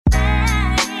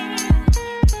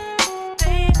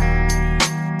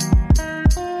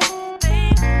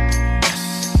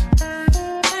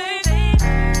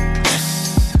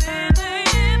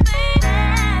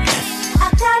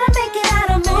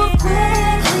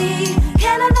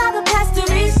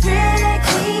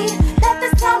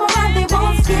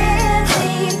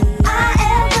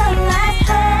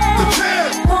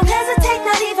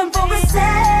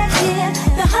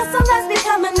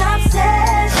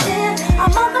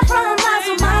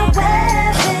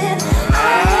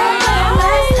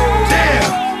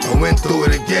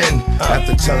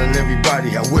After telling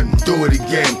everybody I wouldn't do it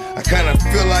again, I kinda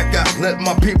feel like I let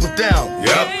my people down.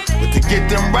 Yep. But to get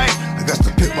them right, I got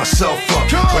to pick myself up.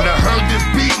 When I heard this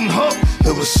beat and hook,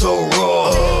 it was so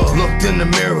raw. Looked in the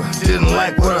mirror, didn't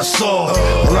like what I saw.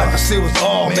 All I could say was,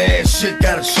 oh man, shit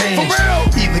gotta change.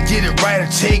 Either get it right or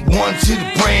take one to the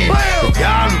brain. But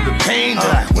y'all knew the pain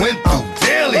that I went through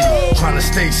daily, trying to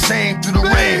stay sane through the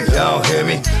rain. Y'all hear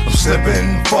me? I'm slipping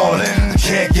and falling, I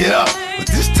can't get up. But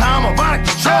this time I'm out of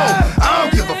control. I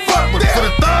don't give a fuck, but for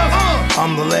the thugs,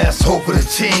 I'm the last hope of the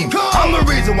team. I'm the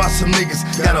reason why some niggas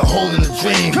got a hold in the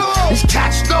dream. These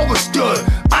cats know what's good,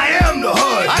 I am the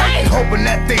hood. I ain't hoping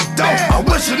that they don't, I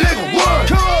wish a nigga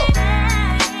would.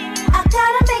 I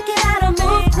gotta make it out and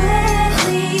move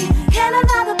quickly. Can't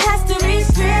allow the past to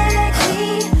restrict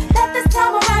me. Let this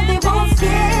time around, they won't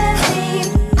scare me.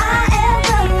 I am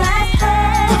the last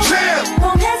hope.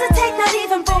 Won't hesitate, not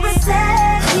even for a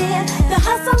second. The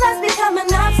hustle has become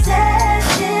an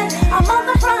obsession. I'm on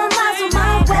the front lines with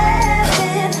my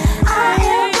weapon. I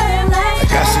am the last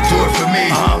hope. I got to do it for me,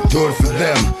 do it for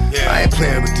them. I ain't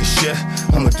playing with this shit,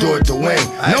 I'ma do it to win.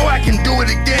 I know I can do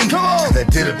it again, cause I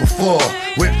did it before.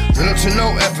 With little to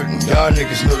no effort, and y'all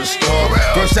niggas know the story.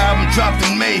 First album dropped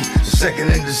in May, the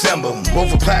second in December.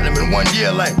 Both for platinum in 1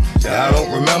 year, like, y'all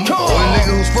don't remember. Only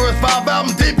nigga whose first 5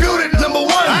 albums debuted at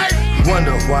 #1. You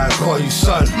wonder why I call you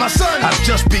son. My son, I've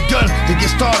just begun to get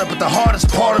started, but the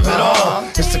hardest part of it all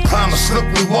is to climb a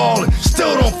slippery wall and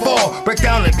still don't fall. Break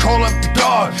down and call up the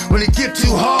guard when it get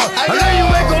too hard. I know you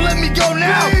ain't gon' let me go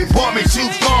now, brought me too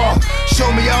far.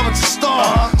 Show me I was a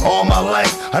star all my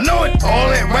life. I know it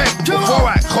all ain't right, but before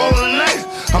I call it a night,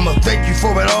 I'ma thank you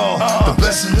for it all, the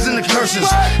blessings and the curses.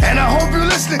 And I hope you're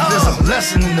listening, there's a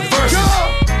lesson in the verses.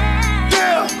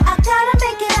 I gotta